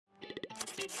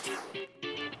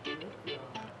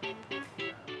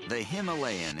The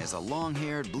Himalayan is a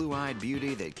long-haired, blue-eyed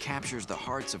beauty that captures the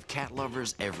hearts of cat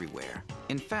lovers everywhere.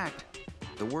 In fact,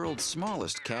 the world's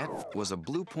smallest cat was a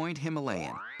Blue Point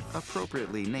Himalayan.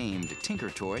 Appropriately named Tinker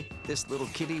Toy, this little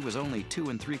kitty was only 2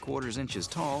 3/4 inches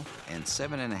tall and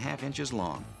 7.5 inches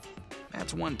long.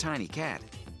 That's one tiny cat.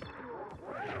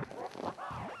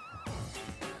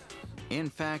 In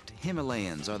fact,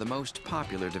 Himalayans are the most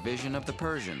popular division of the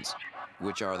Persians,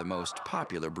 which are the most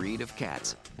popular breed of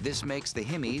cats. This makes the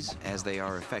Himis, as they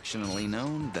are affectionately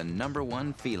known, the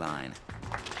 #1 feline.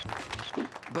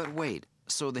 But wait,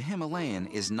 so the Himalayan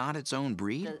is not its own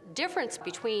breed? The difference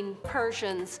between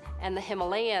Persians and the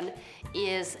Himalayan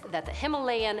is that the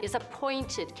Himalayan is a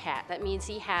pointed cat. That means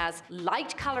he has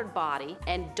light-colored body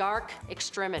and dark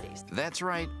extremities. That's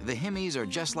right, the Himis are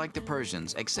just like the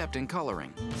Persians, except in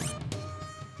coloring.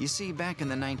 You see, back in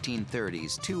the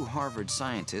 1930s, 2 Harvard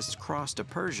scientists crossed a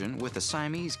Persian with a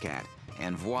Siamese cat,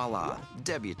 and voila,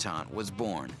 Debutante was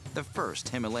born, the first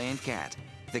Himalayan cat.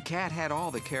 The cat had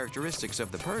all the characteristics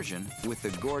of the Persian with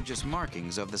the gorgeous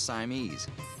markings of the Siamese.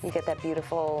 You get that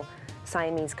beautiful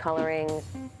Siamese coloring,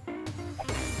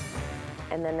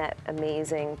 and then that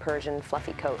amazing Persian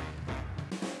fluffy coat.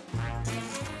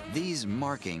 These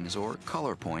markings, or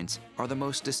color points, are the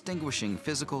most distinguishing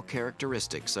physical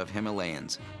characteristics of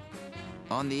Himalayans.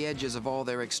 On the edges of all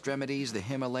their extremities, the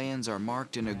Himalayans are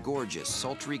marked in a gorgeous,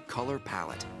 sultry color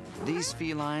palette. These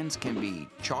felines can be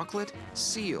chocolate,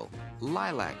 seal,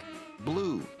 lilac,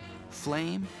 blue,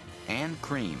 flame, and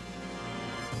cream.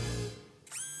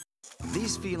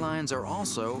 These felines are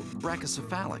also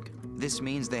brachycephalic. This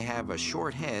means they have a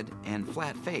short head and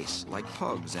flat face, like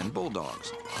pugs and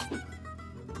bulldogs.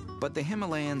 But the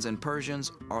Himalayans and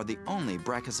Persians are the only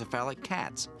brachycephalic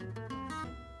cats.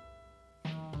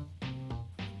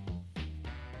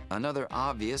 Another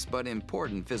obvious but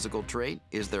important physical trait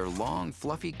is their long,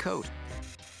 fluffy coat.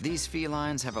 These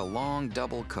felines have a long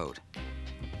double coat.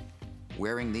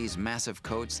 Wearing these massive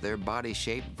coats, their body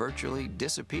shape virtually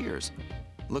disappears,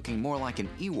 looking more like an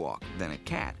Ewok than a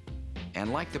cat.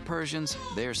 And like the Persians,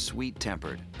 they're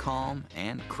sweet-tempered, calm,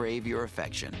 and crave your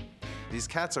affection. These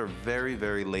cats are very,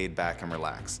 very laid back and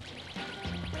relaxed.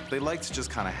 They like to just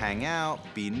kind of hang out,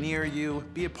 be near you,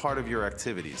 be a part of your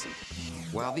activities.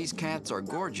 While these cats are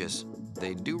gorgeous,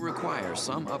 they do require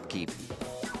some upkeep.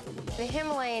 The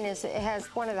Himalayan has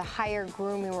one of the higher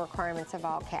grooming requirements of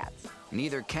all cats.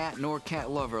 Neither cat nor cat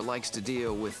lover likes to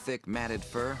deal with thick, matted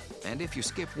fur, and if you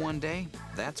skip one day,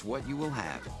 that's what you will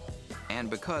have. And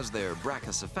because they're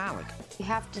brachycephalic, You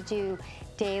have to do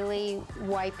daily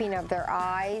wiping of their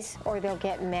eyes, or they'll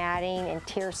get matting and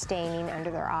tear staining under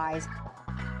their eyes.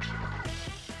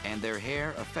 and their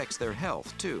hair affects their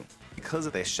health, too. Because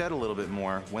they shed a little bit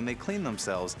more, when they clean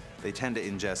themselves, they tend to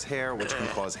ingest hair, which can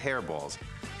cause hairballs.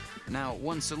 Now,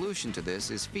 one solution to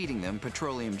this is feeding them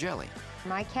petroleum jelly.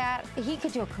 My cat, he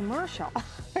could do a commercial.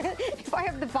 If I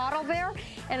have the bottle there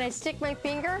and I stick my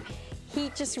finger, he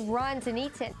just runs and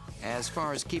eats it. As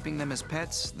far as keeping them as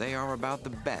pets, they are about the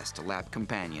best lap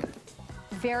companion.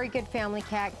 Very good family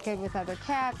cat, good with other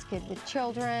cats, good with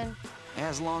children.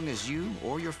 As long as you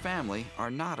or your family are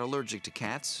not allergic to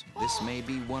cats, this may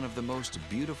be one of the most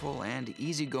beautiful and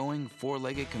easygoing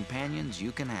four-legged companions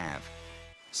you can have.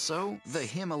 So, the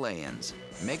Himalayans.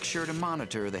 Make sure to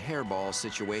monitor the hairball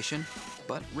situation,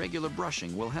 but regular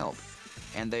brushing will help.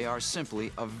 And they are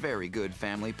simply a very good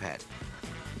family pet.